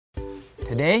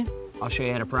Today, I'll show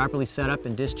you how to properly set up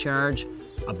and discharge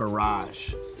a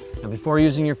barrage. Now, before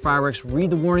using your fireworks, read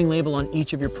the warning label on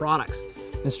each of your products.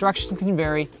 Instructions can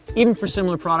vary, even for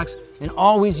similar products, and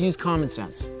always use common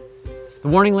sense. The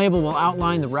warning label will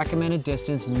outline the recommended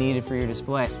distance needed for your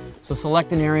display. So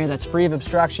select an area that's free of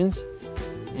obstructions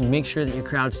and make sure that your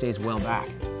crowd stays well back.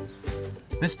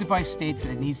 This device states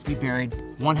that it needs to be buried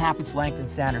 1/2 its length in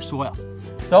sand or soil.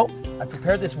 So I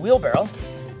prepared this wheelbarrow,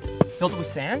 filled it with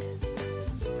sand.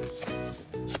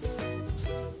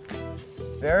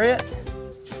 Bury it.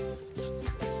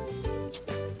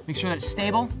 Make sure that it's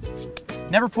stable.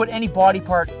 Never put any body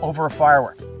part over a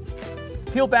firework.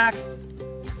 Peel back,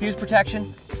 fuse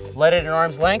protection, let it at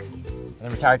arm's length, and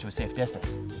then retire to a safe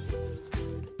distance.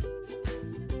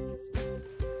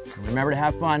 And remember to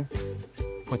have fun,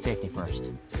 put safety first.